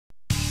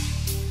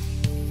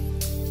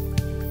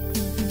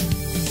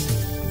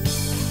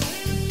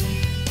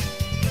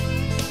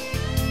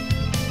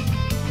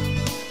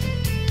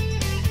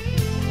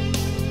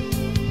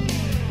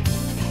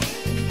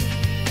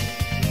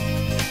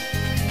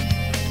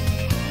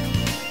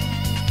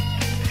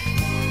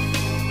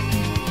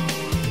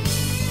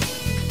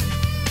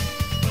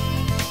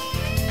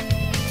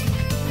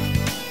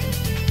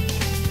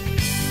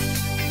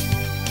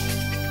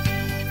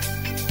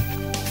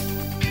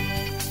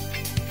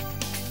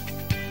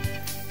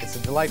It's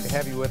a delight to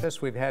have you with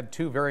us. We've had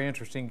two very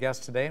interesting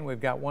guests today, and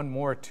we've got one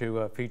more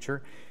to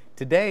feature.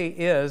 Today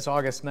is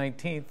August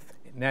 19th,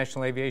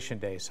 National Aviation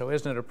Day, so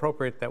isn't it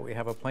appropriate that we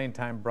have a plain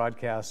time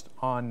broadcast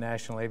on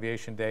National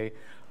Aviation Day,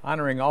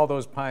 honoring all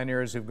those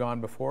pioneers who've gone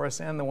before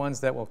us and the ones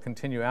that will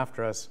continue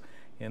after us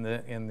in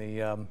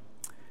the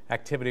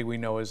activity we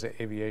know as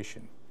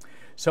aviation.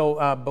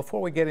 So before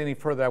we get any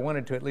further, I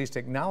wanted to at least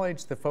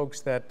acknowledge the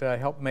folks that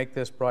helped make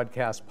this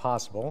broadcast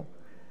possible.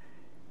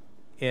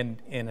 In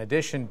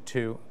addition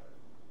to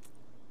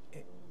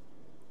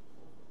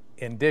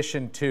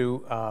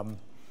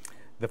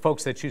the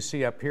folks that you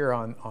see up here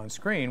on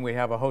screen, we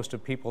have a host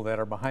of people that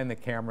are behind the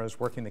cameras,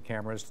 working the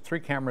cameras.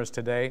 3 cameras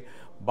today,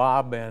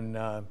 Bob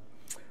and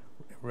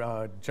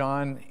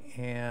John,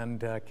 and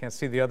can't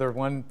see the other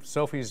one.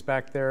 Sophie's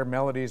back there,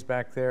 Melody's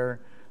back there.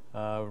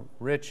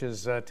 Rich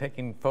is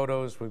taking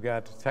photos. We've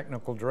got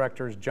technical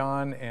directors,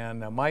 John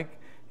and Mike.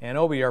 And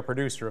Obi, our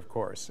producer, of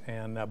course,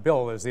 and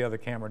Bill is the other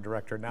camera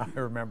director, now I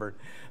remembered.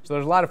 So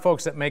there's a lot of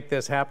folks that make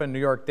this happen. New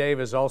York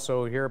Dave is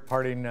also here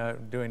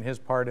doing his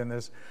part in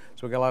this.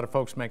 So we've got a lot of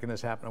folks making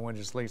this happen. I want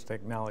to just at least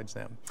acknowledge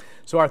them.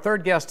 So our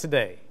third guest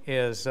today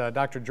is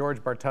Dr. George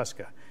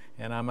Bartuska.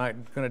 And I'm not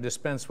going to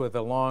dispense with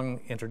a long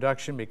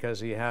introduction because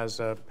he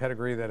has a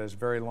pedigree that is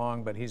very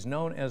long, but he's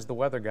known as the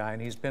weather guy,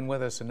 and he's been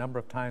with us a number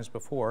of times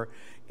before,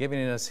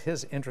 giving us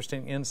his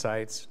interesting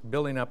insights,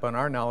 building up on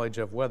our knowledge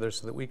of weather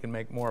so that we can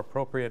make more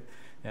appropriate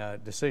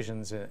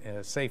decisions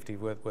in safety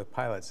with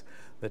pilots.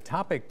 The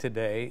topic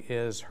today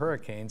is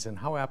hurricanes, and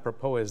how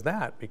apropos is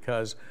that?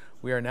 Because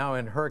we are now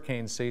in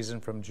hurricane season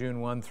from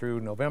June 1 through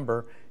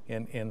November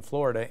in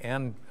Florida.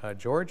 And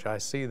George, I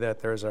see that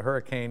there's a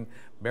hurricane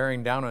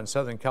bearing down on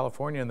Southern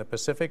California in the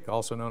Pacific,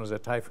 also known as a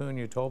typhoon,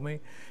 you told me,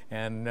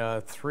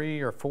 and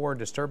 3 or 4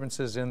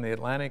 disturbances in the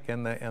Atlantic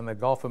and the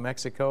Gulf of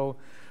Mexico.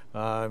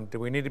 Do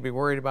we need to be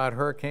worried about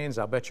hurricanes?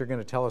 I'll bet you're going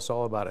to tell us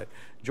all about it.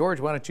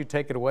 George, why don't you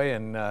take it away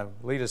and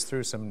lead us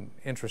through some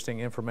interesting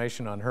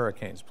information on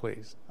hurricanes,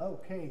 please.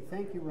 Okay,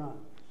 thank you, Ron.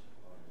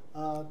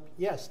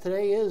 Yes,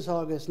 today is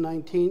August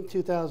 19th,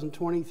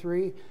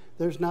 2023.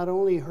 There's not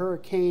only a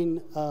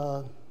hurricane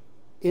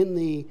in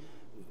the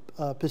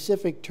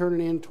Pacific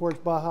turning in towards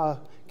Baja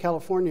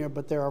California,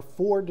 but there are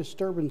 4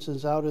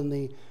 disturbances out in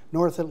the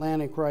North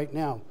Atlantic right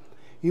now.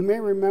 You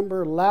may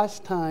remember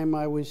last time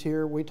I was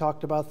here, we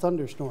talked about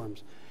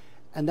thunderstorms.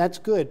 And that's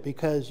good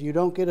because you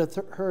don't get a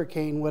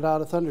hurricane without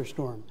a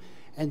thunderstorm.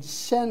 And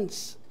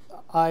since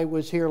I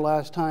was here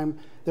last time,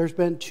 there's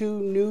been 2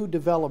 new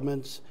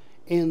developments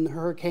in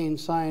hurricane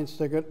science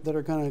that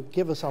are going to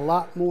give us a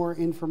lot more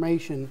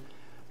information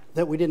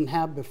that we didn't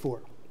have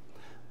before.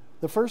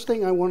 The first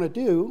thing I want to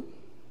do,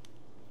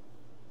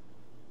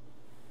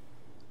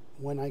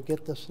 when I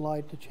get the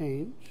slide to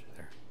change,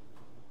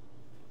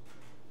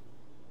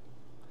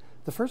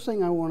 the first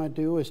thing I want to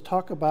do is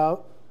talk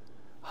about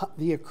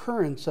the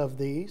occurrence of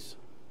these.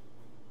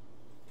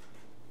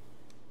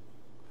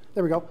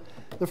 There we go.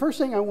 The first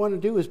thing I want to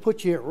do is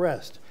put you at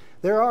rest.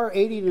 There are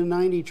 80 to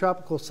 90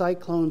 tropical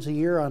cyclones a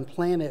year on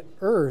planet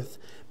Earth,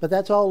 but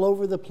that's all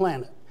over the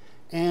planet.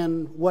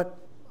 And what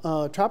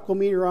tropical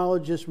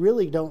meteorologists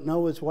really don't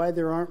know is why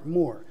there aren't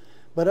more.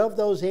 But of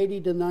those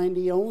 80 to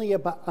 90, only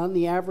about on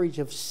the average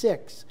of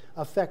 6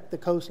 affect the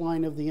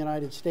coastline of the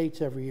United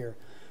States every year.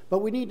 But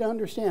we need to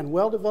understand,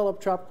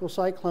 well-developed tropical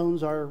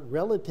cyclones are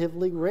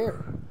relatively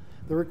rare.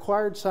 The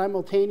required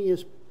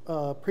simultaneous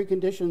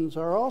preconditions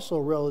are also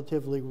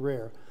relatively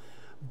rare.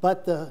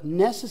 But the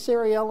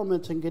necessary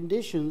elements and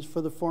conditions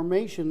for the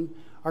formation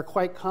are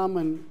quite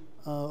common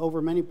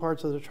over many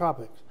parts of the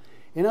tropics.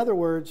 In other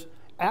words,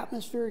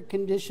 atmospheric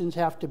conditions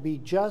have to be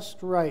just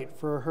right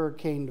for a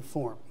hurricane to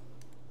form.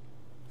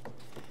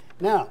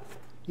 Now,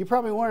 you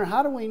probably wonder,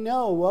 how do we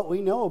know what we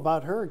know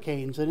about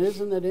hurricanes? And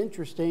isn't it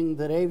interesting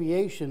that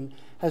aviation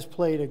has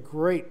played a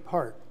great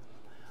part?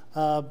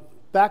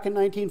 Back in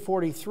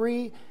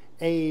 1943,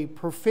 a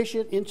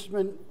proficient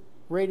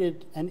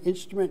instrument-rated and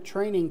instrument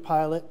training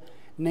pilot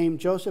named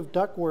Joseph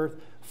Duckworth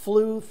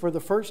flew for the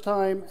first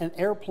time an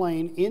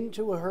airplane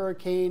into a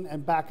hurricane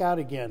and back out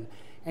again.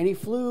 And he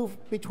flew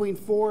between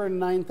 4,000 and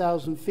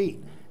 9,000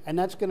 feet. And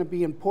that's going to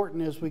be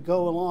important as we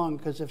go along,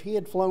 because if he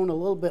had flown a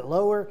little bit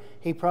lower,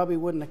 he probably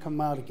wouldn't have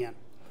come out again.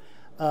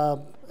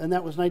 And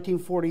that was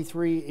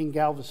 1943 in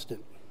Galveston.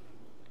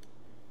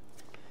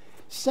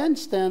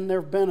 Since then, there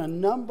have been a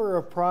number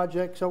of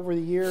projects over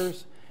the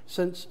years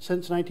since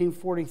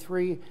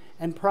 1943,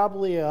 and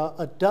probably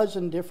a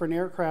dozen different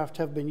aircraft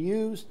have been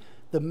used.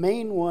 The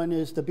main one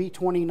is the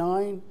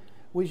B-29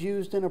 was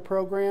used in a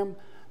program.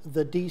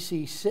 The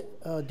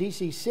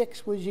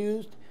DC-6 was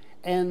used.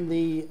 And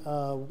the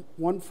the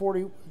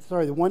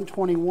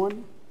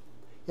 121,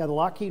 the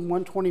Lockheed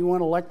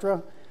 121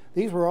 Electra.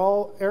 These were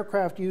all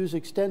aircraft used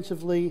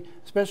extensively,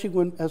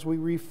 especially as we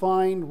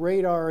refined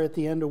radar at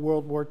the end of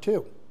World War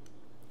II.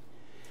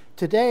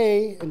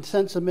 Today, and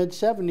since the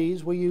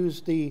mid-70s, we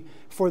use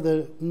for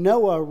the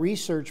NOAA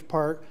research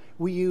part,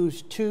 we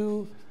use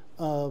 2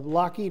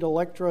 Lockheed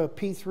Electra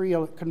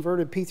P3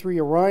 converted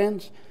P3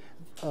 Orions.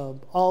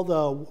 All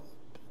the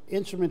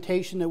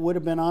instrumentation that would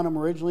have been on them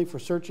originally for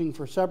searching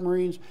for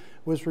submarines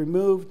was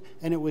removed,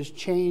 and it was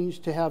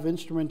changed to have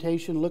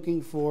instrumentation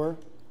looking for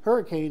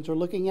hurricanes or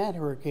looking at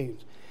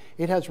hurricanes.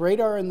 It has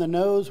radar in the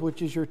nose,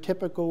 which is your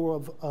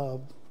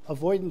typical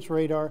avoidance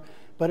radar,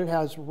 but it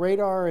has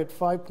radar at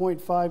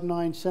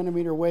 5.59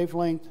 centimeter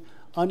wavelength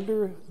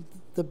under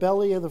the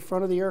belly of the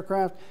front of the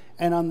aircraft,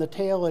 and on the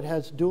tail it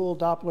has dual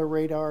Doppler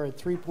radar at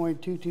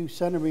 3.22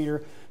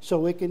 centimeter,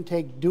 so it can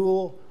take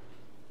dual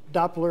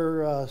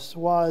Doppler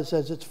swaths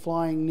as it's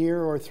flying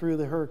near or through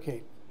the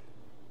hurricane.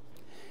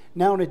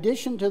 Now, in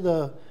addition to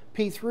the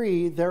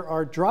P3, there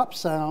are drop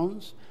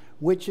sounds,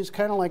 which is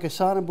kind of like a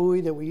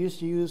sonobuoy that we used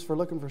to use for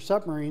looking for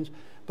submarines,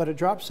 but a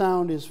drop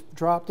sound is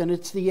dropped, and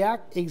it's the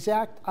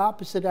exact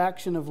opposite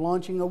action of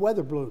launching a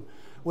weather balloon.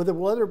 With a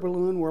weather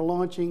balloon, we're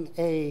launching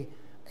a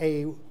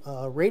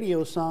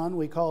radiosonde,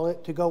 we call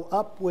it, to go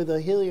up with a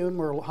helium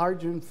or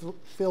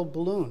hydrogen-filled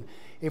balloon.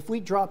 If we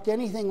dropped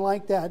anything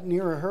like that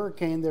near a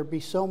hurricane, there'd be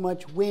so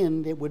much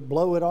wind it would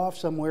blow it off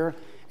somewhere,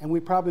 and we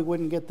probably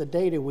wouldn't get the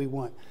data we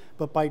want.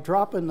 But by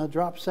dropping the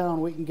drop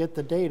sound, we can get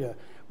the data.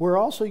 We're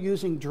also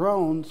using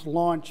drones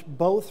launched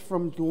both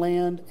from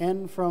land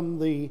and from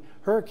the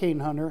Hurricane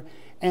Hunter,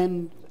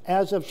 and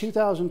as of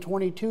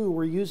 2022,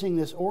 we're using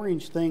this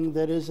orange thing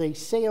that is a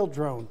sail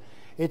drone.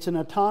 It's an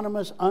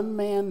autonomous,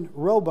 unmanned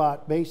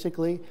robot,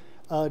 basically,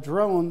 a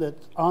drone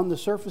that's on the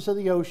surface of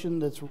the ocean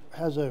that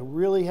has a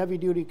really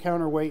heavy-duty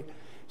counterweight.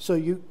 So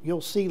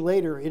you'll see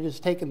later, it has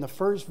taken the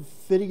first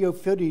video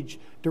footage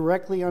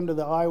directly under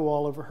the eye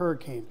wall of a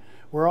hurricane.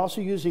 We're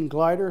also using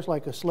gliders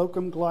like a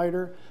Slocum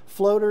glider,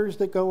 floaters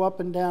that go up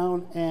and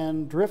down,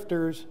 and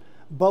drifters,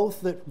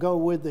 both that go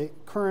with the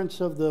currents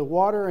of the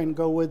water and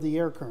go with the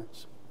air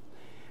currents.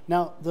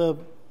 Now, the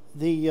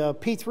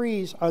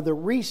P3s are the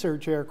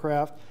research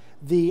aircraft.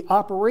 The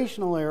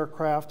operational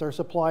aircraft are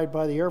supplied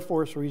by the Air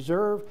Force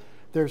Reserve.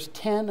 There's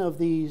 10 of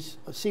these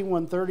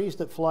C-130s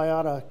that fly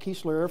out of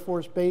Keesler Air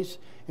Force Base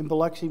in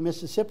Biloxi,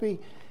 Mississippi,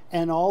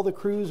 and all the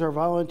crews are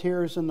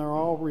volunteers, and they're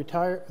all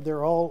retired.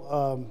 They're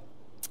all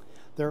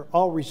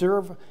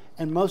reserve,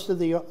 and most of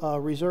the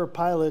reserve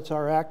pilots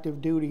are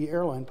active duty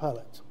airline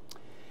pilots.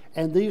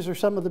 And these are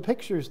some of the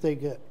pictures they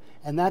get.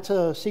 And that's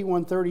a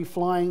C-130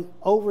 flying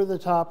over the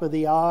top of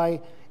the eye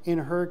in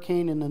a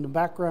hurricane, and in the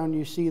background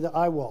you see the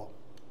eye wall.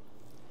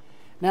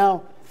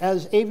 Now,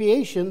 as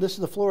aviation, this is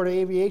the Florida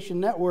Aviation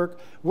Network,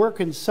 we're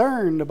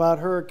concerned about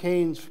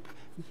hurricanes,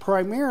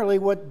 primarily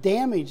what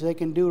damage they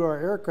can do to our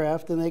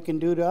aircraft and they can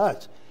do to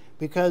us.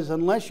 Because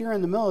unless you're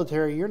in the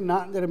military, you're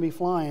not going to be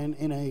flying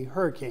in a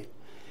hurricane.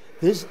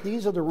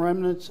 These are the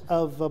remnants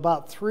of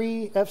about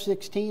 3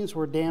 F-16s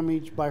were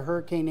damaged by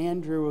Hurricane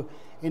Andrew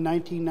in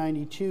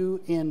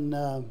 1992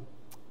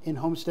 in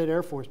Homestead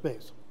Air Force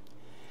Base.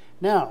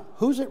 Now,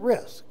 who's at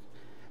risk?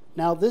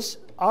 Now,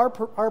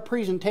 our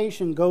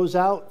presentation goes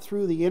out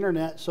through the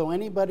internet, so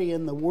anybody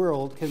in the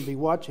world can be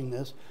watching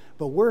this,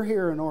 but we're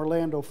here in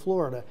Orlando,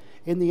 Florida.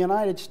 In the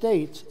United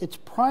States, it's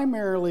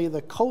primarily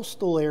the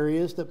coastal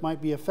areas that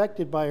might be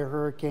affected by a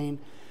hurricane,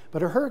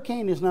 but a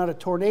hurricane is not a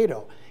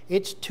tornado.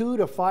 It's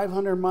 200 to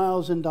 500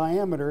 miles in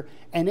diameter,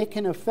 and it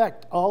can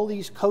affect all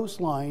these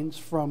coastlines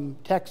from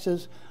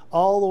Texas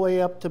all the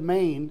way up to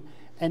Maine.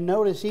 And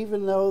notice,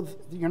 even though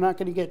you're not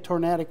going to get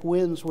tornadic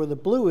winds where the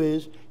blue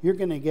is, you're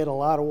going to get a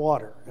lot of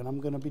water, and I'm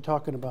going to be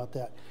talking about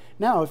that.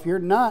 Now, if you're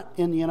not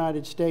in the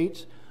United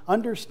States,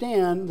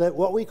 understand that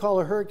what we call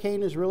a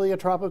hurricane is really a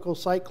tropical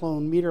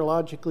cyclone,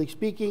 meteorologically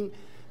speaking.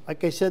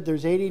 Like I said,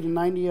 there's 80 to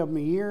 90 of them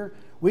a year.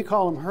 We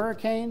call them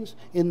hurricanes.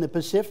 In the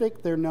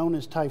Pacific, they're known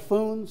as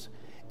typhoons.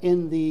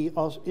 In the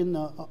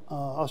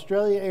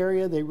Australia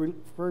area, they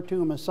refer to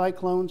them as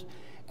cyclones.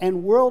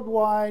 And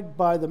worldwide,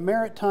 by the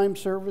maritime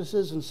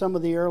services and some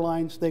of the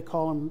airlines, they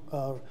call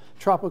them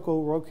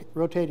tropical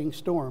rotating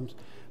storms.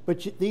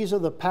 But these are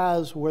the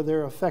paths where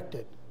they're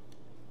affected.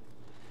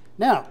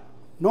 Now,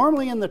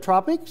 normally in the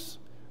tropics,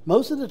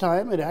 most of the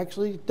time it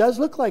actually does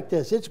look like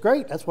this. It's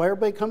great. That's why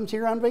everybody comes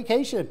here on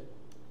vacation.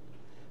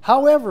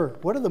 However,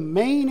 what are the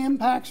main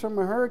impacts from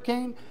a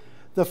hurricane?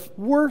 The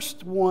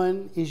worst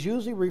one is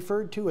usually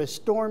referred to as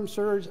storm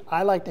surge.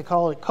 I like to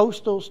call it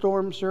coastal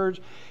storm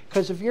surge,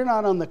 because if you're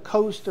not on the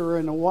coast or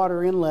in a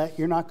water inlet,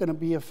 you're not going to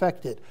be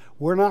affected.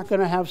 We're not going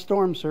to have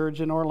storm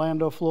surge in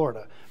Orlando,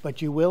 Florida,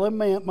 but you will in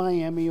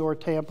Miami or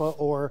Tampa,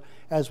 or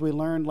as we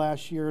learned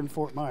last year in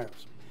Fort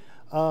Myers.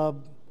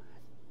 And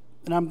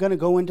I'm going to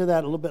go into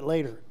that a little bit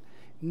later.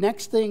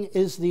 Next thing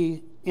is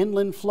the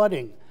inland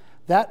flooding.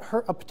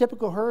 A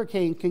typical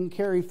hurricane can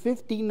carry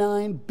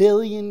 59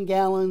 billion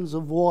gallons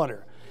of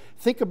water.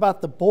 Think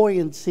about the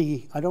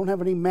buoyancy. I don't have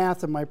any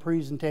math in my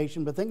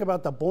presentation, but think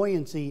about the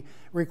buoyancy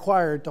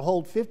required to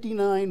hold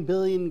 59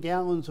 billion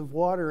gallons of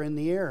water in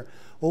the air.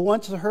 Well,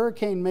 once the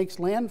hurricane makes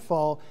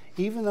landfall,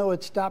 even though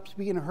it stops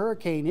being a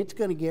hurricane, it's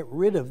going to get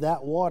rid of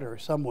that water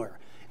somewhere.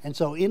 And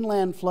so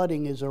inland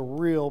flooding is a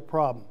real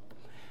problem.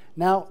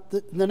 Now,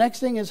 the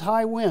next thing is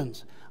high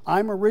winds.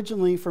 I'm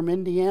originally from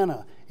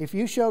Indiana. If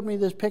you showed me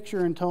this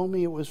picture and told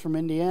me it was from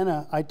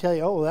Indiana, I'd tell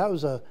you, oh, that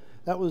was a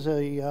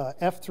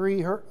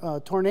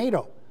F3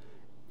 tornado.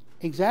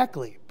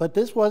 Exactly, but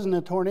this wasn't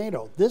a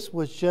tornado. This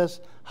was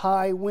just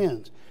high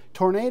winds.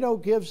 Tornado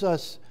gives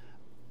us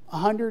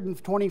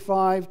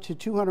 125 to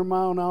 200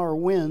 mile an hour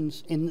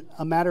winds in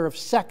a matter of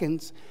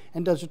seconds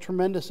and does a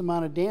tremendous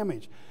amount of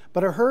damage.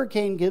 But a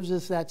hurricane gives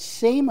us that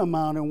same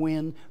amount of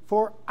wind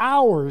for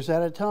hours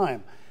at a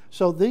time.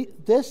 So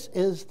this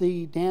is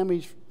the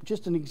damage,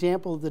 just an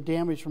example of the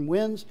damage from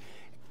winds.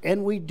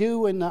 And we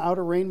do in the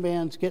outer rain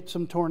bands get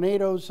some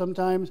tornadoes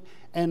sometimes,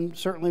 and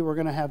certainly we're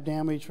going to have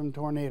damage from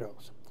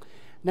tornadoes.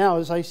 Now,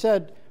 as I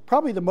said,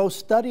 probably the most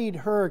studied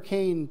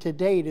hurricane to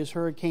date is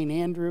Hurricane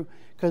Andrew,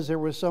 because there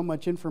was so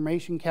much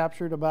information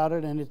captured about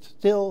it, and it's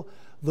still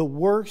the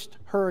worst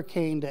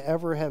hurricane to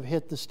ever have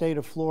hit the state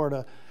of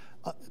Florida.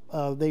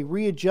 They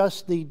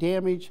readjust the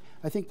damage.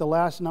 I think the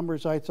last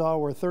numbers I saw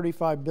were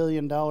 $35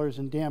 billion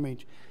in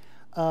damage.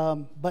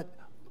 But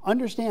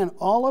understand,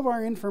 all of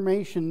our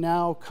information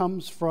now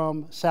comes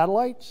from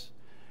satellites,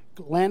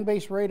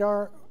 land-based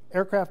radar,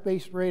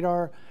 aircraft-based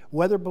radar,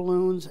 weather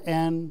balloons,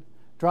 and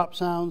drop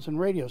sounds and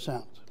radio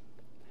sounds.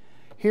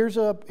 Here's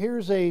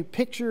a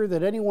picture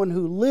that anyone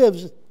who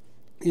lives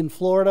in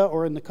Florida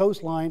or in the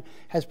coastline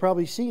has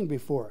probably seen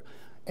before.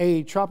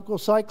 A tropical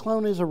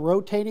cyclone is a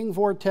rotating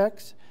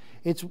vortex.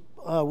 It's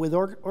with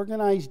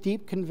organized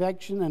deep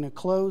convection and a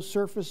closed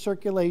surface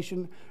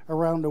circulation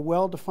around a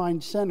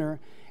well-defined center,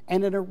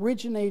 and it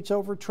originates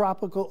over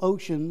tropical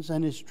oceans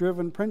and is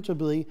driven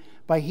principally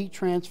by heat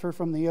transfer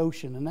from the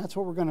ocean. And that's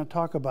what we're going to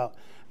talk about.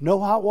 No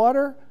hot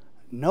water,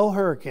 no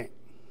hurricane.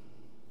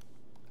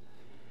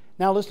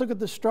 Now let's look at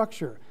the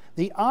structure.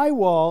 The eye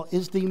wall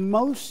is the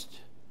most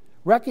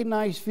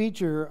recognized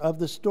feature of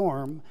the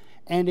storm,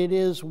 and it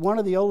is one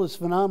of the oldest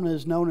phenomena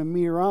known in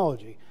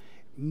meteorology.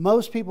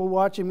 Most people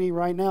watching me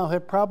right now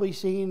have probably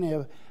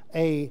seen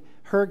a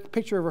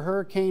picture of a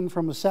hurricane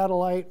from a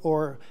satellite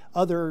or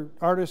other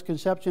artist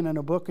conception in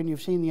a book, and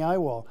you've seen the eye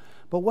wall.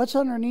 But what's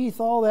underneath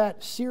all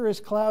that cirrus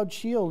cloud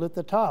shield at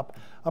the top,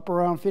 up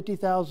around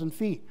 50,000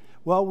 feet?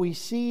 Well, we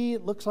see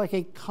it looks like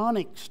a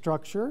conic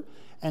structure,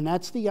 and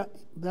that's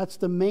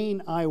the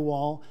main eye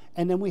wall,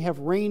 and then we have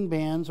rain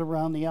bands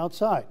around the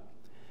outside.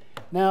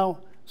 Now,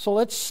 so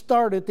let's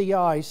start at the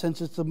eye,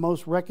 since it's the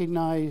most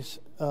recognized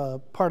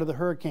part of the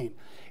hurricane.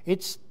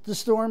 It's the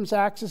storm's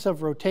axis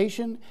of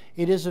rotation.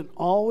 It isn't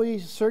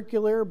always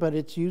circular, but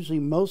it's usually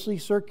mostly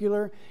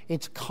circular.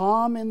 It's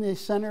calm in the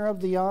center of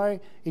the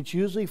eye. It's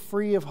usually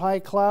free of high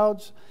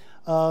clouds.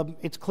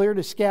 It's clear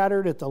to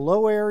scattered at the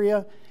low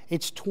area.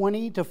 It's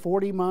 20 to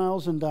 40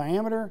 miles in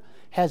diameter,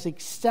 has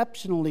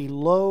exceptionally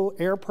low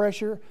air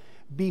pressure.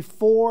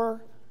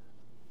 Before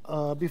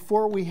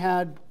we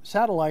had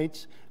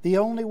satellites, the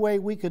only way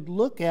we could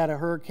look at a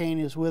hurricane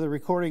is with a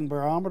recording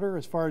barometer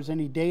as far as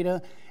any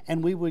data,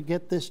 and we would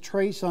get this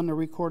trace on the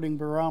recording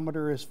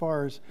barometer as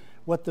far as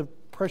what the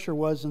pressure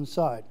was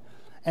inside.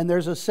 And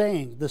there's a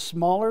saying, the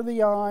smaller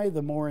the eye,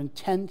 the more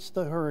intense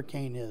the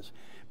hurricane is,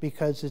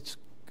 because it's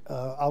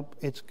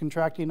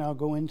contracting. I'll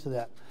go into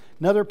that.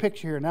 Another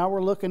picture here. Now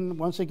we're looking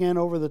once again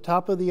over the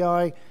top of the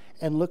eye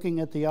and looking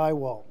at the eye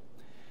wall.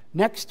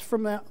 Next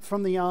from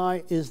the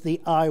eye is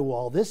the eye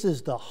wall. This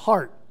is the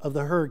heart of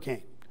the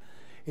hurricane.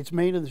 It's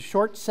made of the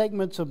short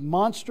segments of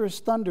monstrous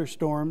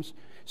thunderstorms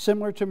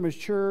similar to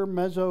mature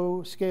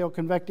mesoscale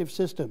convective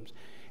systems.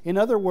 In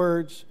other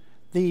words,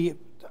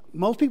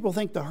 most people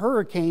think the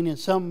hurricane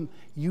is some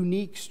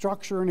unique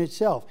structure in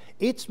itself.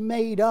 It's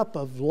made up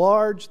of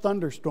large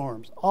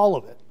thunderstorms, all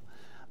of it.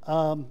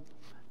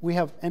 We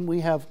have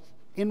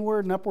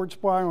inward and upward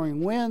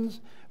spiraling winds.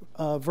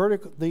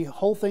 The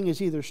whole thing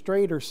is either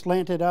straight or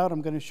slanted out.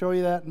 I'm going to show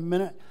you that in a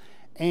minute.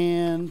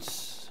 And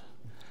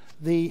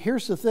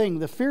here's the thing.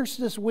 The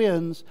fiercest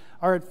winds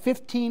are at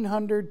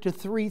 1,500 to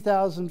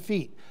 3,000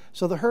 feet.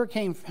 So the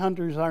hurricane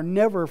hunters are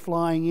never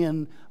flying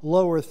in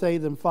lower, say,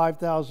 than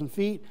 5,000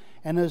 feet.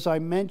 And as I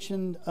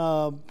mentioned,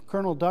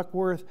 Colonel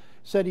Duckworth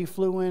said he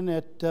flew in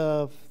at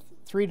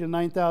 3,000 to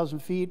 9,000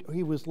 feet.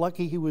 He was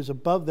lucky he was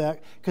above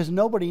that, because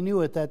nobody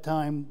knew at that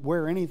time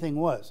where anything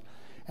was.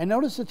 And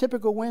notice the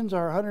typical winds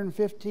are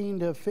 115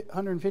 to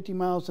 150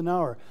 miles an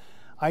hour.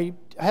 I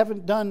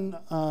haven't done,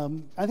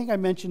 I think I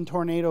mentioned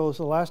tornadoes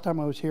the last time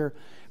I was here,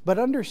 but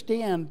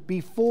understand,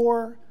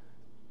 before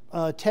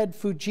Ted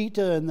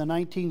Fujita in the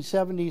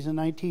 1970s and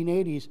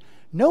 1980s,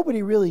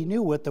 nobody really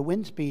knew what the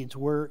wind speeds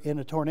were in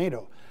a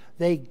tornado.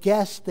 They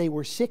guessed they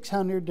were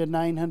 600 to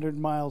 900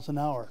 miles an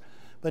hour.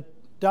 But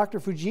Dr.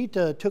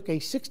 Fujita took a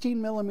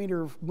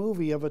 16-millimeter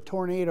movie of a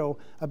tornado,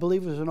 I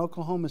believe it was in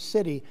Oklahoma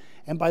City,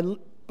 and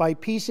by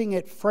piecing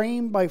it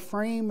frame by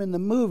frame in the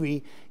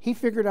movie, he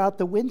figured out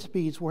the wind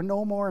speeds were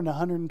no more than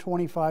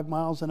 125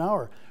 miles an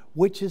hour,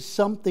 which is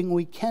something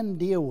we can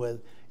deal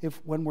with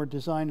when we're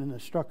designing a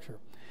structure.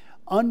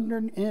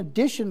 In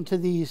addition to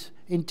these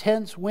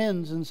intense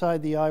winds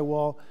inside the eye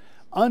wall,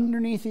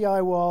 underneath the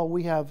eye wall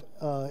we have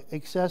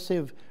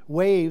excessive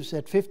waves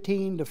at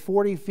 15 to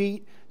 40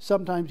 feet,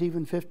 sometimes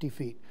even 50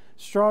 feet.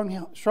 Strong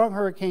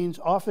hurricanes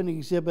often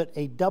exhibit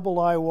a double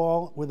eye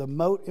wall with a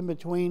moat in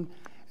between,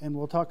 and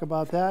we'll talk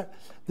about that.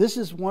 This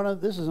is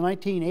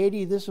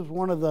 1980. This is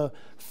one of the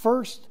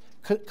first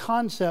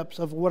concepts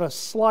of what a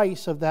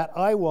slice of that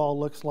eye wall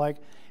looks like,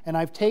 and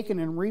I've taken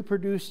and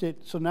reproduced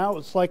it, so now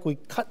it's like we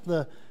cut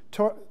the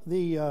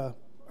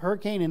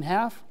hurricane in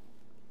half.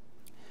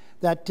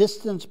 That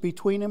distance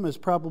between them is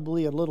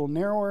probably a little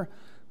narrower,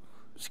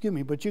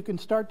 but you can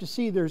start to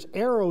see there's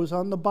arrows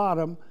on the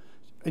bottom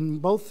in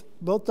both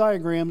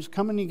diagrams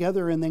coming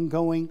together and then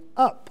going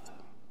up.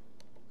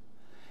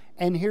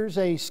 And here's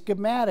a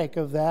schematic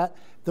of that.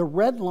 The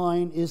red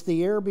line is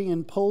the air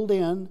being pulled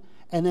in,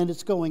 and then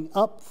it's going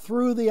up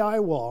through the eye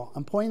wall.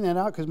 I'm pointing that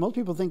out because most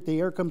people think the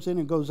air comes in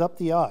and goes up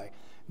the eye.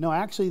 No,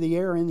 actually the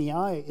air in the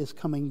eye is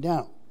coming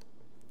down.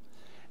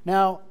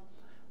 Now,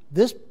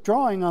 this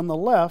drawing on the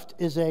left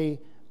is a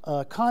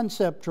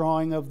concept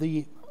drawing of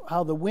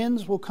how the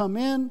winds will come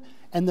in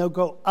and they'll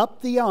go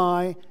up the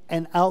eye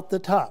and out the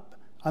top.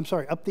 I'm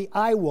sorry, up the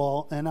eye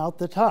wall and out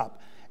the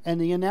top. And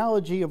the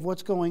analogy of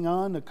what's going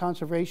on, the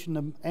conservation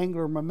of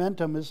angular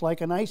momentum, is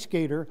like an ice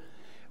skater.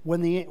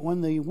 When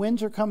the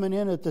winds are coming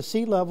in at the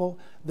sea level,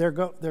 they're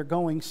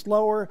going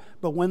slower,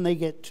 but when they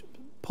get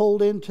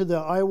pulled into the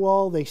eye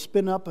wall, they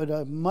spin up at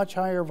a much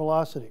higher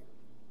velocity.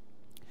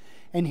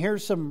 And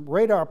here's some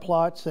radar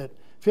plots at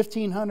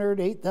 1,500,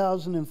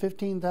 8,000, and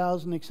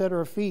 15,000, et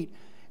cetera, feet.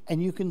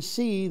 And you can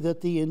see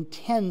that the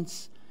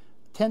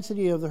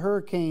intensity of the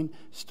hurricane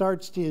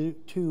starts to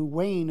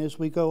wane as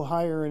we go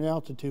higher in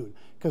altitude,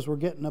 because we're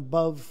getting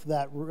above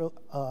that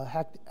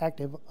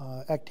active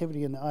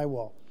activity in the eye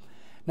wall.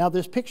 Now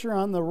this picture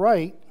on the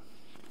right,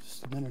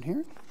 just a minute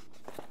here.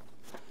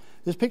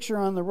 This picture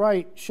on the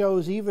right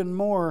shows even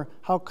more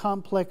how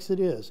complex it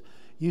is.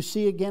 You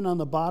see again on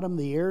the bottom,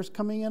 the air's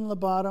coming in the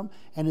bottom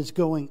and it's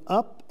going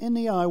up in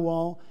the eye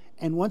wall.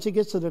 And once it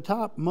gets to the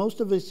top, most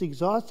of it's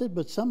exhausted,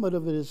 but some of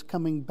it is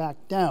coming back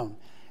down.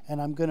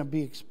 And I'm going to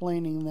be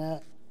explaining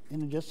that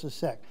in just a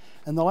sec.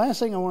 And the last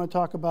thing I want to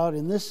talk about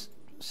in this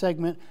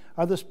segment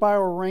are the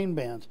spiral rain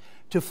bands.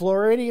 To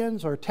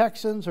Floridians or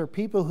Texans or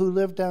people who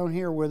live down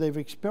here where they've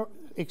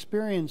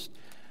experienced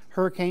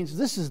hurricanes,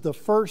 this is the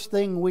first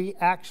thing we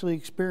actually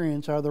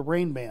experience are the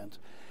rain bands.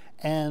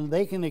 And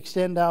they can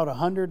extend out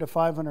 100 to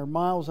 500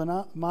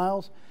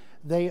 miles.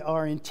 They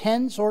are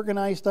intense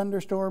organized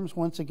thunderstorms,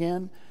 once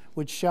again,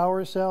 with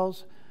shower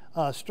cells.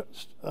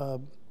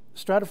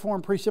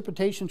 Stratiform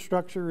precipitation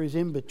structure is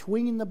in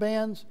between the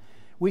bands.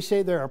 We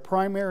say there are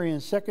primary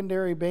and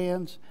secondary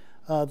bands.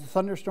 The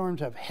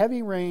thunderstorms have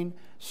heavy rain,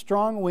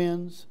 strong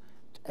winds,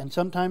 and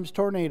sometimes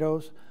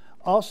tornadoes.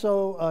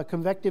 Also,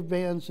 convective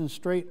bands and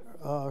straight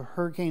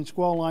hurricane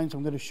squall lines.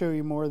 I'm going to show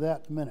you more of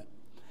that in a minute.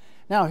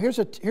 Now,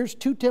 here's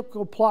two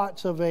typical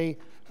plots of a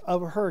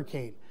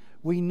hurricane.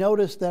 We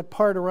notice that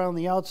part around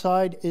the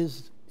outside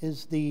is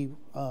the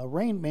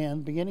rain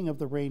band, beginning of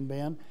the rain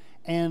band,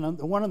 and on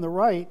the one on the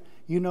right,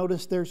 you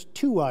notice there's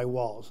two eye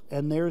walls,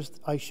 and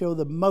I show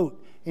the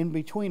moat in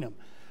between them.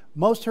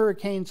 Most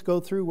hurricanes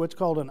go through what's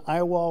called an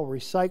eye wall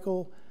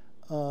recycle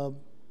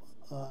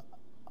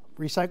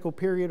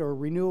period or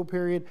renewal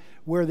period,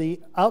 where the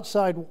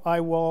outside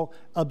eye wall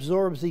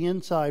absorbs the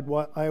inside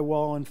eye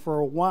wall, and for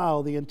a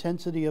while the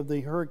intensity of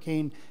the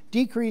hurricane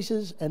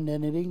decreases and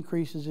then it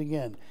increases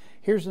again.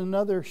 Here's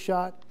another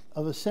shot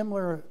of a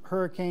similar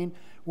hurricane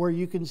where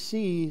you can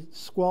see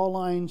squall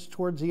lines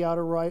towards the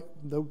outer right,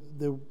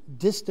 the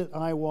distant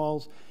eye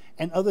walls,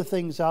 and other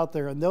things out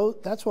there. And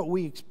that's what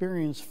we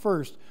experience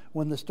first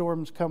when the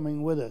storm's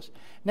coming with us.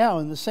 Now,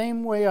 in the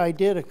same way I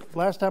did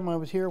last time I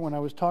was here when I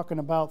was talking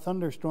about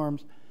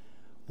thunderstorms,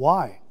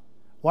 why?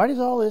 Why does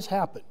all this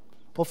happen?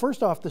 Well,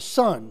 first off, the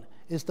sun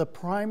is the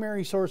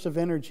primary source of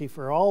energy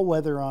for all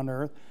weather on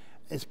Earth,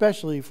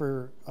 especially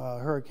for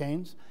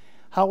hurricanes.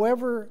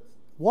 However,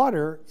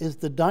 water is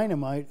the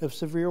dynamite of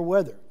severe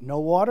weather. No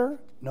water,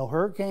 no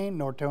hurricane,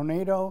 no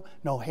tornado,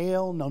 no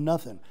hail, no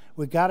nothing.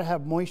 We've got to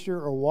have moisture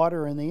or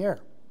water in the air.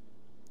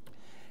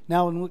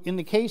 Now, in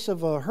the case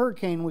of a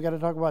hurricane, we've got to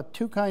talk about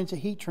two kinds of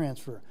heat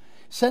transfer.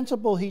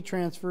 Sensible heat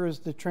transfer is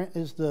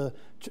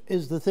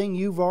the thing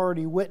you've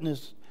already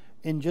witnessed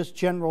in just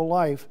general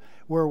life,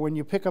 where when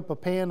you pick up a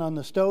pan on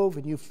the stove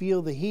and you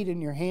feel the heat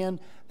in your hand,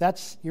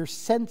 you're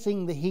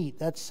sensing the heat.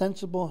 That's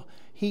sensible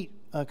heat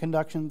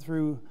conduction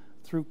through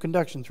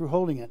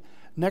holding it.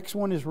 Next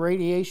one is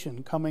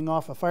radiation coming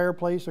off a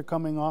fireplace or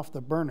coming off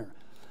the burner.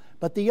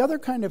 But the other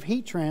kind of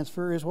heat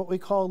transfer is what we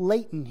call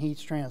latent heat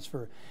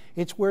transfer.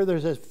 It's where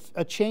there's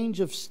a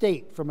change of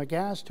state from a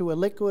gas to a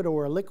liquid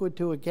or a liquid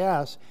to a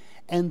gas,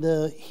 and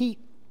the heat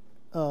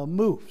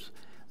moves.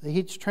 The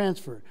heat's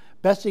transferred.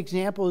 Best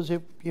example is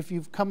if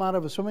you've come out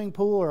of a swimming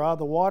pool or out of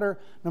the water,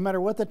 no matter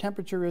what the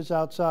temperature is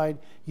outside,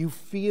 you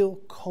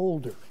feel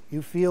colder.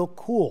 You feel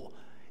cool,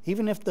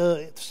 even if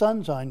the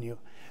sun's on you,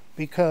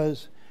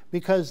 because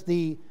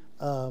the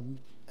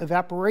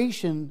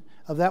evaporation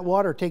of that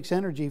water takes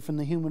energy from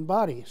the human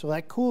body, so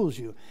that cools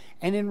you.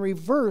 And in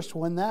reverse,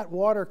 when that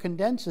water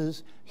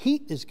condenses,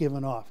 heat is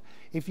given off.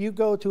 If you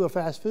go to a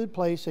fast food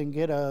place and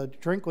get a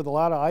drink with a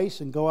lot of ice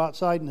and go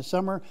outside in the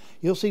summer,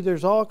 you'll see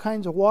there's all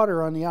kinds of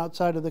water on the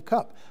outside of the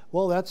cup.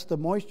 Well, that's the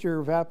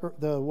moisture vapor,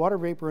 the water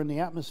vapor in the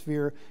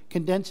atmosphere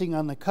condensing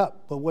on the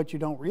cup. But what you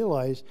don't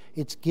realize,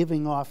 it's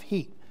giving off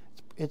heat.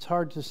 It's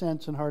hard to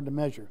sense and hard to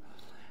measure.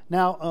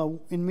 Now,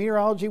 in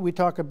meteorology, we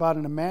talk about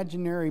an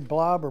imaginary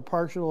blob or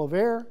particle of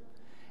air.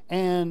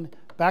 And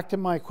back to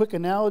my quick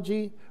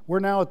analogy, we're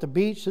now at the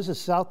beach. This is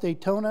South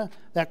Daytona.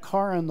 That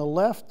car on the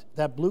left,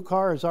 that blue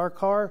car is our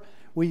car.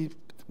 We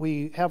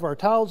have our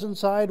towels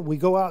inside. We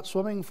go out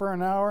swimming for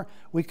an hour.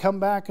 We come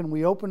back and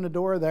we open the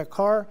door of that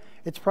car.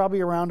 It's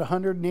probably around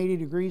 180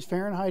 degrees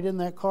Fahrenheit in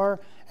that car.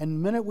 And the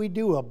minute we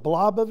do, a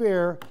blob of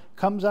air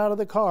comes out of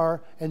the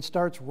car and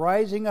starts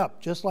rising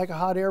up, just like a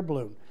hot air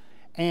balloon.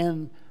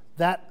 And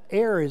that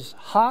air is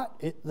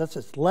hot,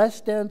 it's less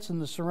dense than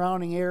the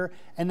surrounding air,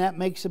 and that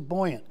makes it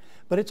buoyant.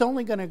 But it's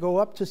only going to go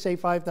up to, say,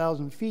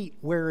 5,000 feet,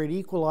 where it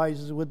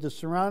equalizes with the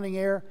surrounding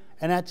air,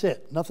 and that's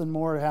it. Nothing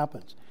more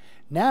happens.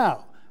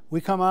 Now,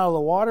 we come out of the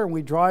water, and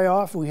we dry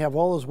off, and we have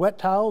all those wet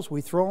towels. We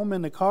throw them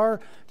in the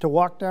car to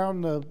walk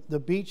down the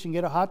beach and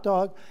get a hot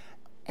dog,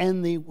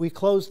 and we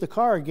close the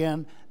car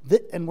again,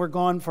 and we're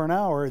gone for an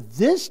hour.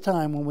 This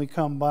time when we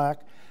come back,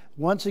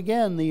 once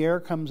again, the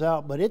air comes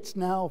out, but it's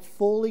now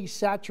fully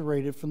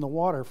saturated from the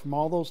water, from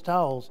all those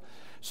towels.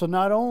 So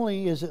not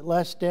only is it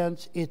less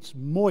dense, it's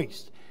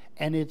moist,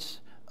 and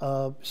it's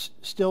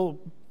still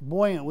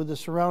buoyant with the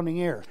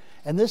surrounding air.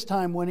 And this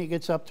time, when it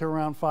gets up to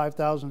around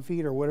 5,000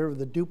 feet or whatever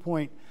the dew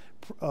point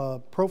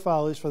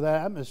profile is for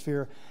that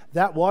atmosphere,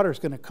 that water is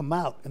going to come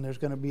out, and there's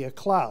going to be a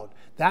cloud.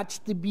 That's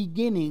the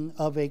beginning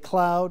of a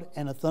cloud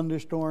and a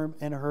thunderstorm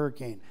and a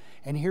hurricane.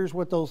 And here's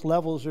what those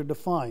levels are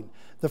defined.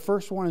 The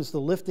first one is the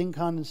lifting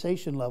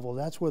condensation level.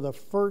 That's where the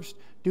first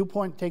dew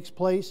point takes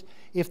place.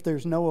 If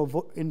there's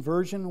no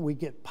inversion, we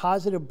get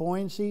positive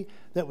buoyancy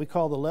that we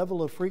call the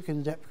level of free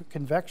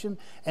convection.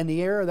 And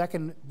the air,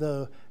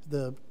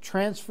 the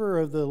transfer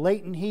of the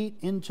latent heat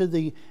into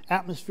the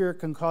atmosphere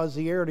can cause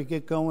the air to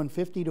get going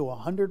 50 to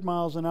 100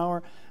 miles an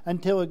hour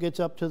until it gets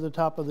up to the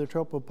top of the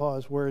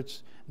tropopause, where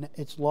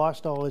it's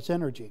lost all its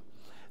energy.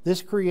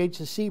 This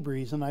creates a sea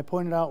breeze, and I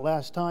pointed out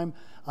last time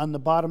on the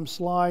bottom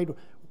slide,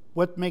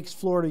 what makes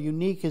Florida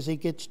unique is it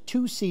gets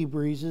 2 sea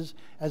breezes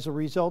as a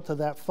result of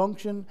that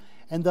function,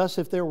 and thus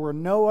if there were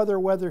no other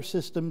weather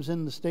systems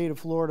in the state of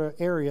Florida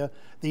area,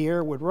 the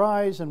air would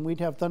rise and we'd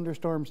have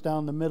thunderstorms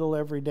down the middle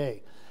every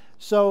day.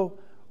 So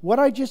what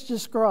I just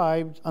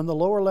described on the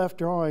lower left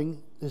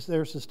drawing,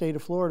 there's the state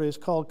of Florida, is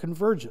called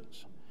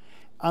convergence.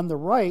 On the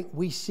right,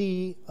 we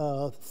see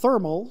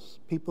thermals.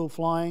 People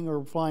flying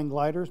or flying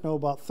gliders know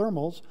about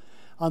thermals.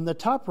 On the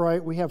top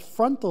right, we have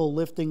frontal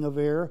lifting of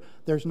air.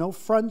 There's no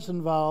fronts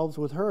involved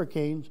with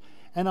hurricanes.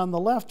 And on the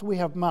left, we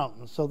have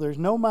mountains. So there's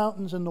no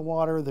mountains in the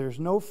water. There's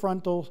no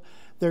frontals.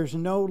 There's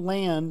no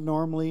land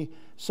normally.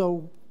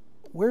 So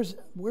where's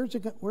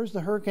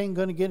the hurricane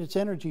going to get its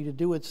energy to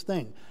do its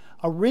thing?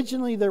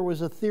 Originally, there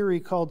was a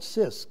theory called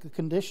CISC,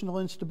 conditional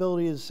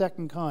instability of the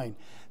second kind.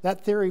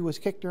 That theory was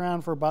kicked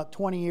around for about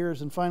 20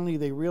 years, and finally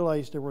they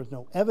realized there was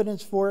no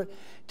evidence for it.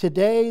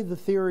 Today, the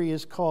theory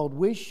is called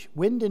WISH,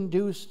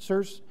 wind-induced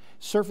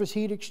surface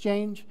heat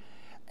exchange,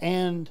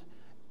 and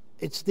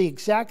it's the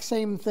exact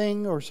same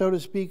thing, or so to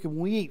speak. When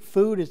we eat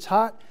food, it's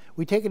hot.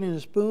 We take it in a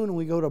spoon, and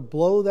we go to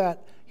blow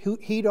that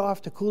heat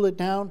off to cool it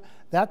down.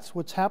 That's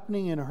what's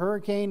happening in a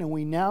hurricane, and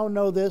we now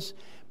know this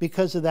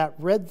because of that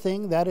red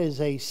thing. That is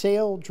a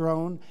sail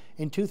drone.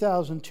 In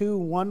 2002,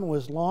 one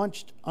was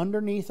launched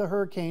underneath a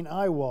hurricane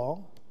eye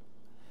wall,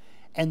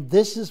 and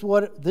this is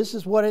what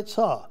it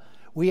saw.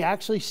 We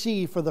actually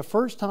see, for the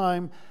first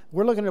time,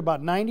 we're looking at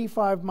about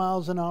 95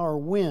 miles an hour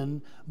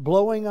wind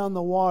blowing on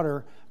the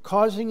water,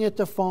 causing it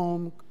to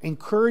foam,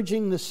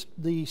 encouraging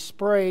the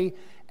spray,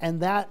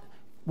 and that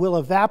will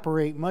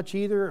evaporate much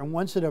either. And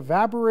once it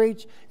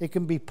evaporates, it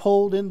can be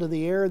pulled into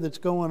the air that's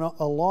going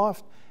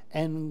aloft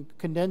and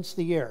condense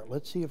the air.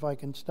 Let's see if I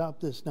can stop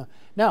this now.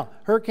 Now,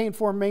 hurricane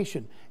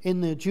formation. In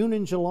the June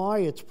and July,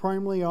 it's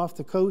primarily off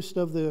the coast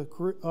of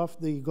off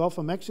the Gulf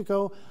of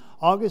Mexico.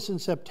 August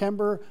and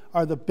September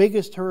are the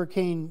biggest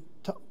hurricane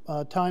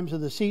times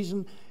of the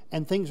season,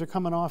 and things are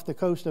coming off the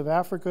coast of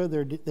Africa.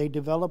 They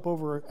develop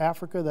over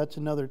Africa. That's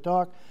another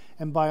talk.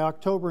 And by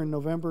October and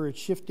November, it's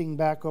shifting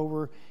back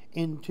over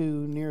into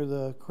near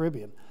the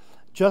Caribbean.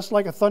 Just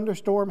like a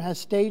thunderstorm has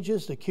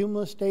stages, the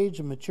cumulus stage,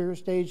 the mature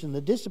stage, and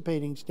the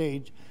dissipating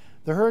stage,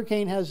 the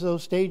hurricane has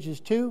those stages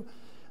too.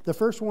 The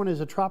first one is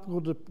a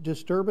tropical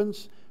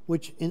disturbance,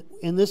 which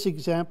in this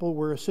example,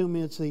 we're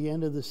assuming it's the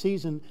end of the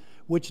season,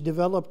 which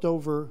developed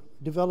over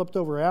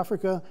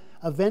Africa.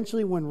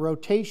 Eventually, when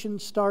rotation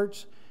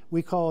starts,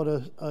 we call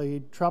it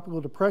a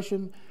tropical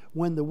depression.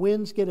 When the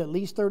winds get at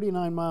least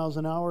 39 miles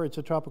an hour, it's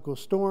a tropical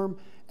storm.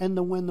 And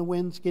when the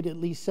winds get at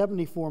least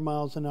 74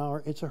 miles an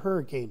hour, it's a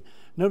hurricane.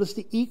 Notice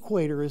the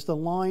equator is the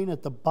line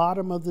at the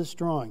bottom of this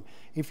drawing.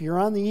 If you're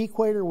on the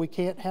equator, we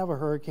can't have a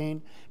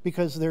hurricane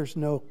because there's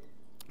no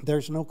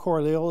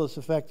Coriolis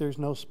effect, there's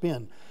no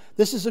spin.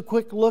 This is a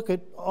quick look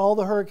at all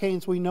the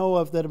hurricanes we know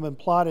of that have been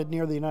plotted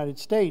near the United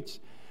States.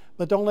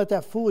 But don't let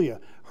that fool you.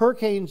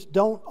 Hurricanes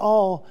don't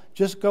all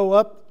just go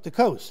up the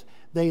coast.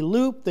 They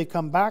loop, they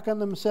come back on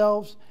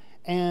themselves,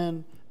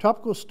 and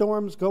tropical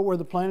storms go where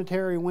the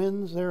planetary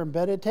winds they're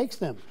embedded takes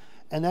them.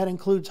 And that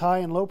includes high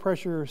and low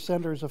pressure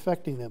centers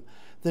affecting them.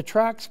 The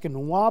tracks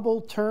can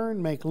wobble,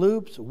 turn, make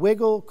loops,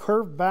 wiggle,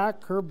 curve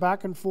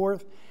back and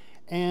forth.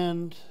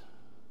 And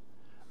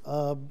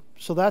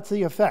so that's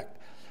the effect.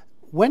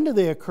 When do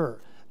they occur?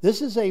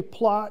 This is a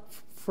plot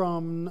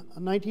from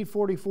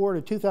 1944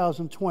 to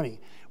 2020.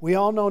 We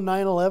all know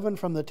 9/11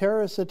 from the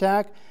terrorist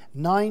attack.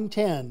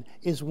 9/10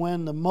 is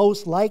when the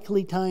most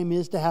likely time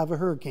is to have a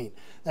hurricane.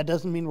 That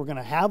doesn't mean we're going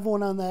to have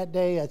one on that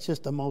day. That's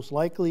just the most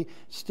likely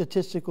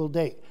statistical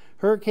date.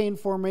 Hurricane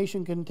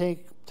formation can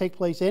take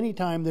place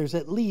anytime there's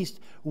at least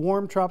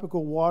warm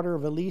tropical water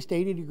of at least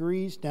 80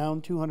 degrees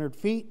down 200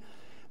 feet.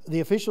 The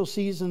official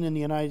season in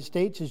the United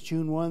States is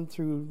June 1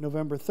 through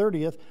November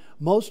 30th.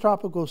 Most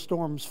tropical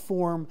storms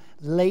form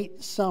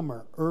late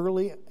summer,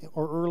 early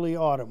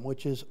autumn,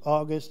 which is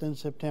August and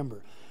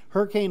September.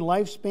 Hurricane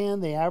lifespan,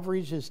 the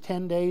average is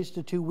 10 days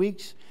to 2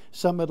 weeks.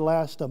 Some would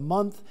last a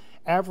month.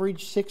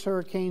 Average 6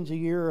 hurricanes a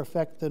year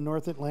affect the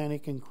North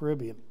Atlantic and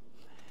Caribbean.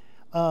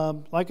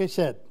 Like I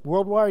said,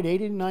 worldwide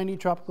 80 to 90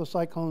 tropical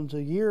cyclones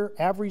a year.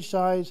 Average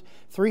size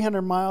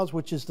 300 miles,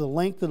 which is the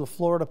length of the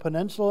Florida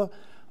Peninsula.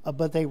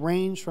 But they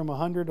range from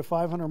 100 to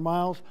 500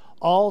 miles.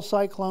 All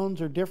cyclones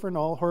are different.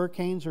 All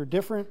hurricanes are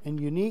different and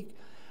unique.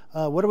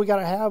 What do we got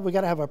to have? We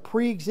got to have a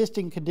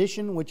pre-existing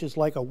condition, which is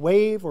like a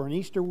wave or an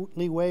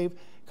easterly wave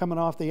coming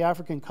off the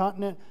African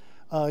continent.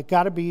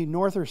 Got to be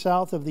north or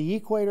south of the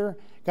equator.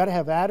 Got to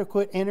have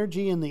adequate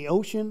energy in the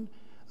ocean.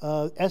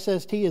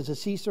 SST is a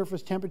sea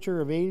surface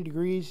temperature of 80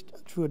 degrees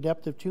to a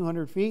depth of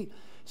 200 feet.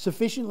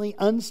 Sufficiently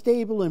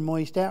unstable and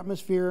moist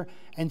atmosphere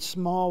and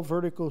small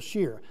vertical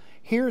shear.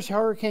 Here's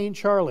Hurricane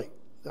Charlie.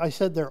 I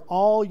said they're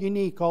all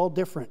unique, all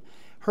different.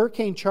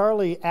 Hurricane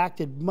Charlie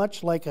acted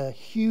much like a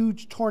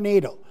huge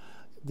tornado.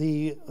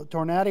 The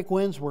tornadic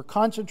winds were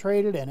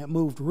concentrated and it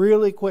moved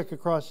really quick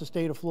across the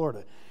state of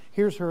Florida.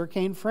 Here's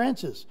Hurricane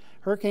Francis.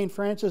 Hurricane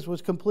Francis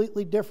was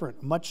completely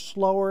different, much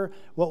slower,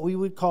 what we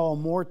would call a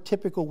more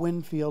typical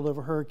wind field of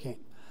a hurricane.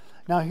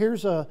 Now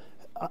here's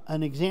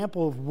an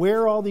example of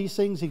where all these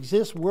things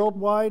exist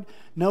worldwide.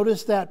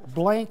 Notice that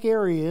blank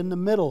area in the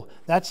middle.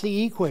 That's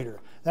the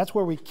equator. That's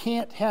where we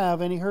can't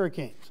have any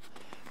hurricanes.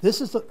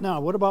 Now,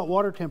 what about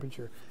water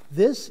temperature?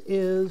 This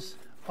is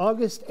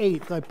August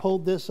 8th. I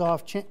pulled this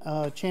off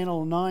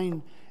Channel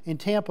 9 in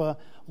Tampa.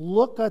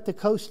 Look at the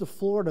coast of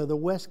Florida, the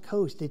west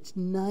coast. It's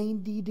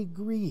 90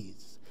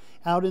 degrees.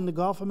 Out in the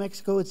Gulf of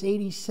Mexico, it's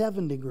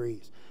 87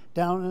 degrees.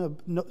 Down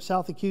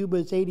south of Cuba,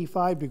 it's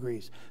 85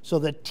 degrees. So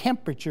the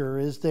temperature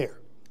is there.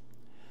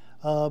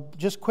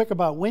 Just quick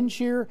about wind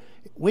shear.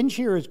 Wind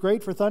shear is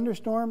great for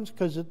thunderstorms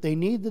because they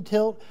need the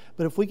tilt,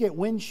 but if we get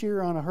wind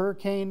shear on a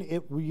hurricane,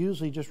 it will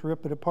usually just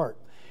rip it apart.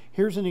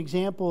 Here's an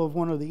example of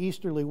one of the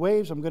easterly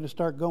waves. I'm going to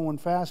start going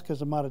fast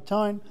because I'm out of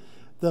time.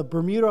 The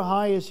Bermuda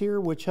High is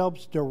here, which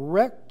helps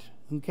direct,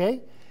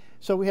 okay?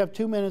 So we have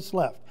 2 minutes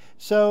left.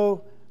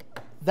 So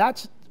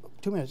that's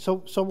 2 minutes.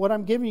 So what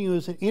I'm giving you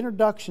is an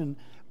introduction,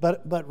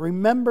 but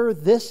remember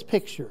this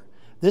picture.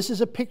 This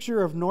is a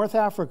picture of North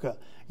Africa.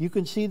 You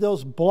can see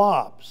those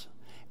blobs.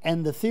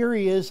 And the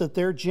theory is that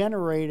they're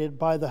generated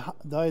by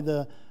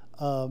the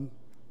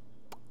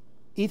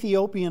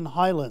Ethiopian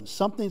highlands.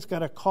 Something's got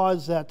to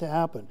cause that to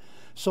happen.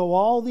 So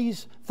all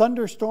these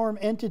thunderstorm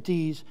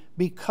entities,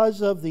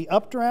 because of the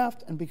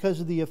updraft and because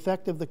of the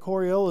effect of the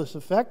Coriolis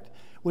effect,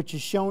 which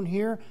is shown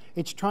here,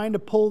 it's trying to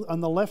pull,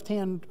 on the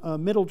left-hand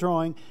middle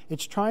drawing,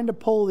 it's trying to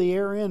pull the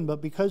air in,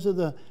 but because of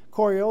the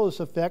Coriolis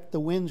effect, the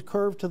winds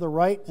curve to the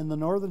right in the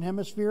northern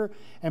hemisphere,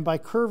 and by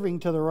curving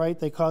to the right,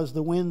 they cause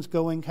the winds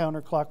going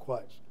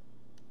counterclockwise.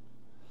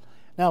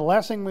 Now, the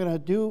last thing we're going to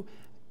do,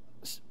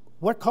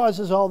 what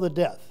causes all the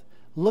death?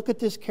 Look at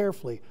this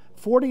carefully.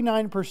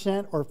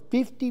 49% or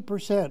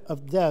 50%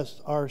 of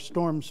deaths are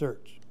storm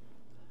surge.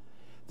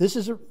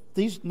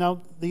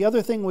 Now, the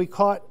other thing we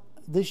caught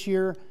this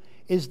year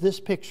is this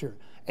picture.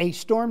 A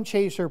storm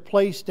chaser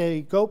placed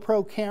a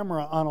GoPro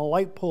camera on a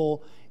light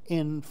pole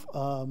in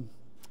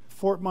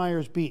Fort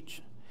Myers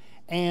Beach.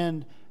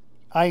 And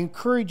I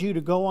encourage you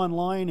to go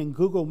online and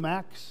Google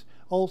Max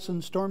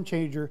Olson storm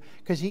chaser,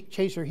 because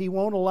he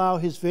won't allow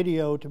his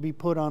video to be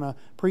put on a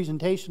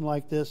presentation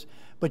like this,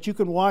 but you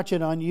can watch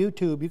it on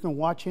YouTube. You can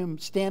watch him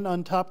stand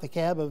on top of the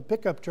cab of a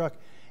pickup truck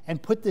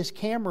and put this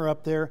camera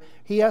up there.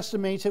 He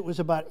estimates it was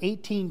about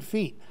 18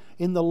 feet.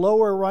 In the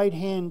lower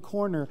right-hand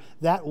corner,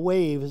 that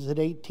wave is at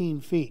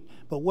 18 feet.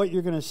 But what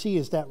you're going to see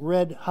is that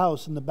red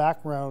house in the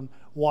background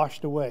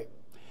washed away.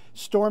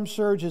 Storm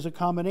surge is a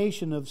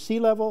combination of sea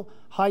level,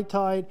 high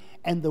tide,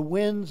 and the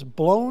winds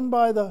blown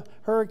by the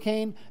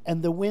hurricane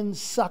and the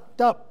winds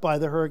sucked up by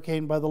the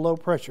hurricane by the low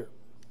pressure.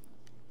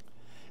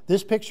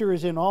 This picture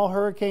is in all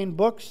hurricane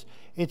books.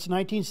 It's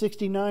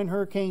 1969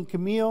 Hurricane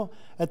Camille.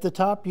 At the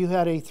top, you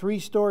had a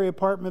 3-story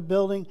apartment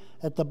building.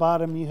 At the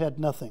bottom, you had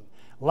nothing.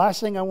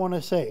 Last thing I want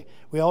to say,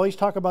 we always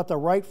talk about the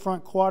right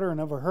front quadrant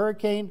of a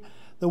hurricane.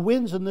 The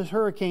winds in this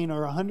hurricane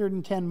are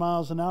 110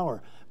 miles an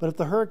hour. But if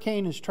the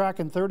hurricane is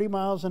tracking 30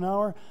 miles an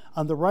hour,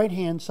 on the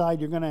right-hand side,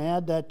 you're going to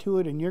add that to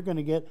it, and you're going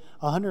to get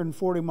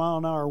 140 mile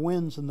an hour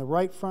winds in the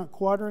right front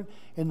quadrant.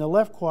 In the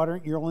left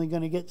quadrant, you're only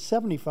going to get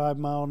 75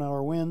 mile an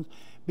hour winds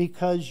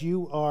because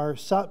you are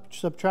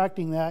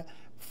subtracting that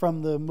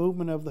from the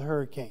movement of the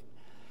hurricane.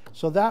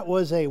 So that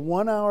was a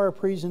 1 hour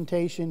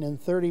presentation in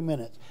 30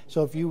 minutes.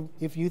 So if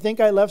you think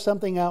I left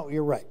something out,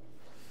 you're right.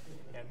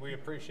 And we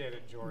appreciate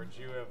it, George.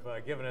 You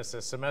have given us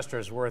a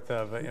semester's worth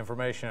of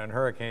information on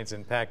hurricanes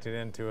and packed it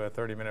into a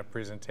 30-minute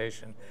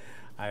presentation.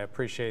 I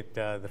appreciate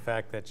the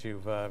fact that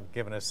you've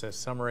given us a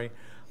summary.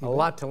 A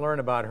lot to learn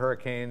about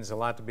hurricanes, a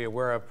lot to be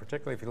aware of,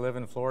 particularly if you live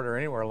in Florida or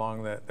anywhere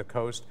along the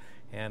coast.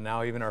 And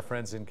now even our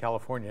friends in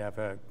California have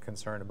a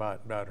concern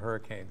about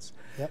hurricanes.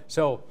 Yep.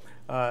 So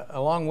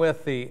along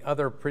with the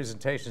other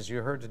presentations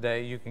you heard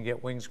today, you can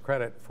get Wings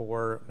credit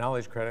for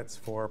knowledge credits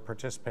for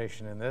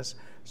participation in this.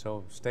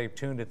 So stay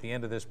tuned. At the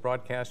end of this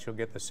broadcast, you'll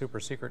get the super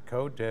secret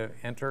code to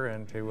enter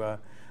and to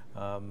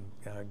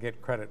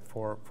get credit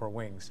for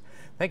Wings.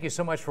 Thank you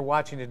so much for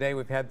watching today.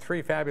 We've had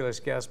three fabulous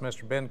guests,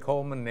 Mr. Ben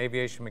Coleman, an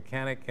aviation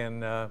mechanic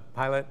and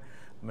pilot,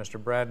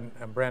 Mr.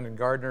 Brandon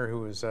Gardner,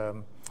 who is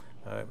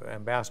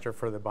ambassador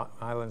for the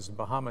Islands of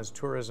Bahamas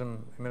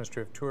Tourism,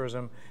 Ministry of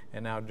Tourism,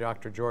 and now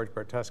Dr. George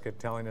Bartuska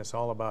telling us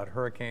all about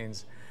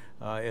hurricanes.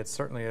 It's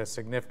certainly a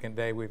significant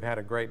day. We've had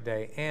a great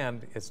day,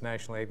 and it's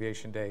National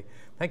Aviation Day.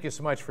 Thank you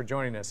so much for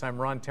joining us.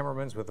 I'm Ron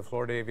Timmermans with the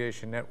Florida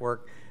Aviation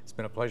Network. It's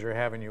been a pleasure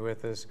having you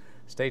with us.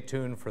 Stay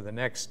tuned for the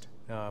next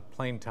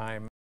Plane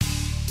Time